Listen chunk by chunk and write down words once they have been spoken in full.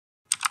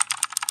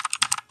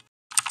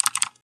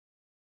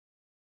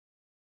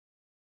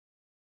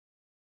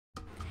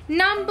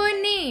Number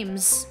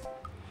names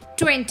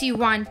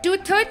 21 to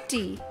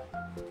 30.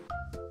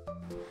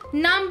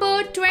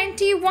 Number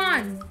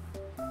 21.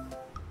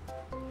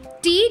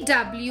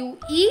 TWENTYONE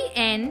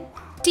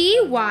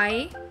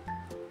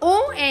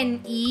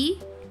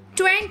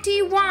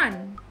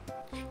 21.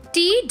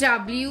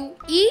 TWENTYONE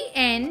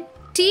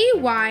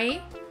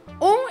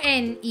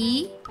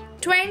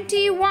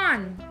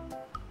 21.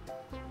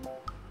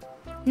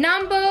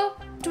 Number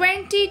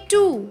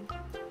 22.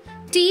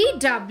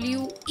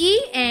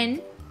 TWENTY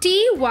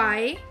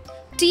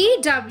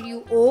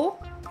TWO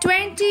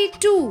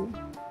 22.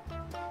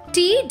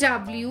 TWENTY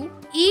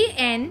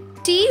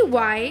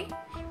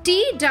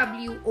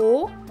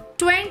TWO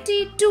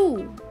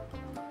 22.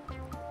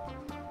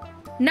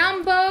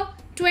 Number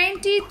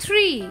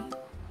 23.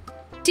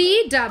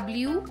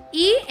 TWENTY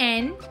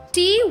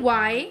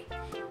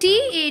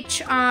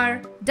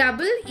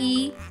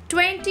THREE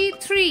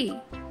 23.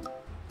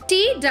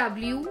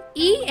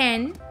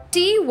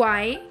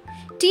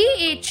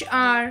 TWENTY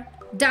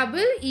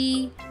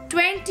THREE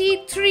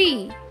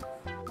 23.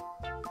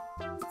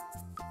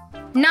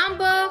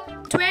 Number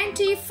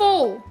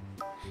 24.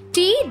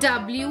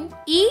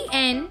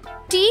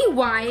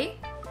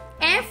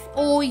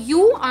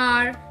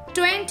 TWENTY FOUR 24.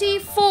 TWENTY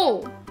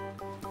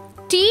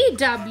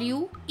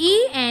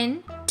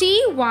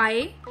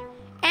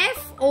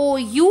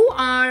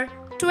FOUR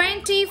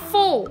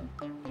 24.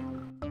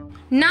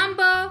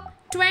 Number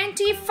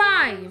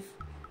 25.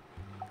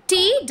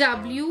 TWENTY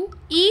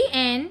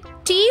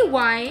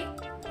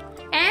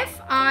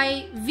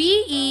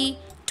FIVE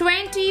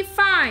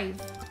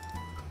 25.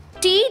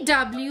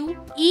 TWENTY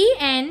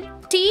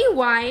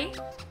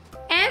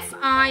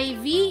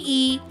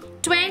FIVE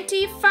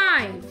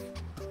 25.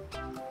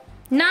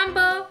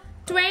 Number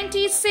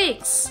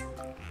 26.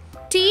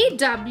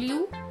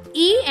 TWENTY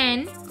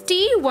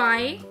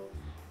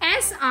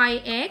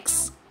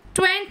SIX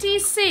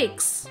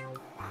 26.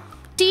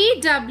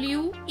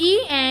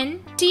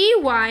 TWENTY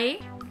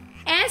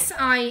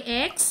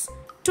SIX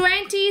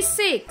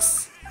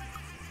 26.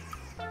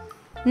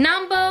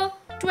 Number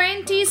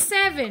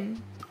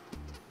 27.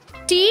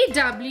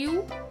 TWENTY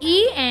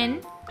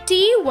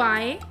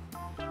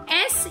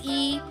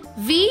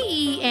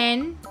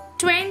SEVEN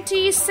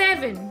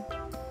 27.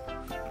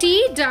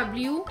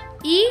 TWENTY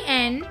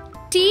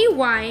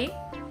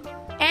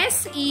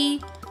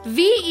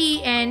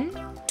SEVEN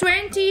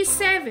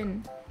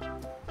 27.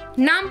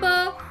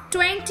 Number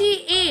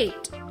 28.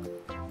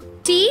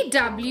 TWENTY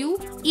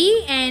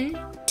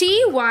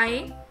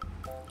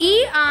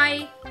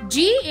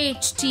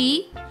EIGHT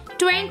 28.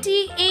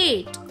 TWENTY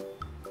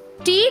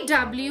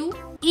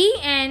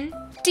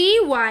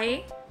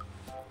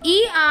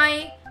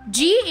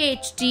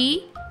EIGHT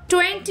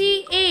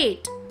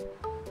 28.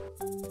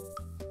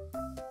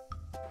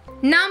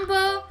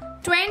 Number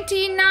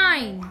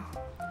 29.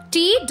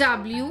 TWENTY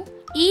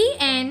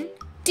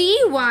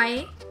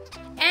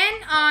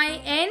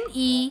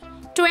NINE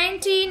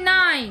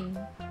 29.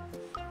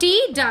 TWENTY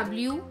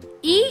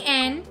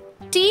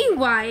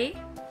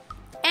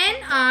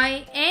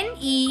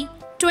NINE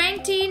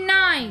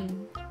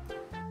 29.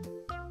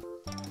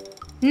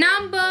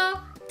 Number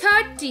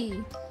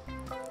 30.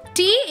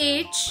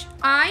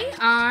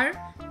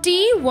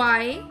 THIRTY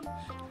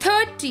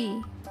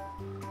 30.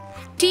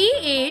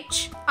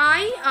 THIRTY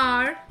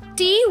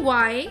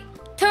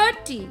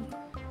 30.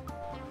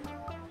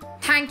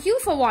 Thank you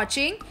for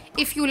watching.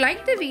 If you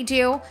like the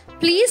video,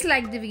 please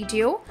like the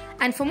video,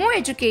 and for more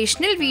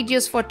educational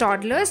videos for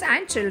toddlers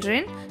and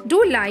children,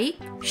 do like,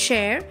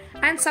 share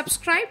and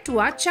subscribe to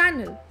our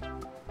channel.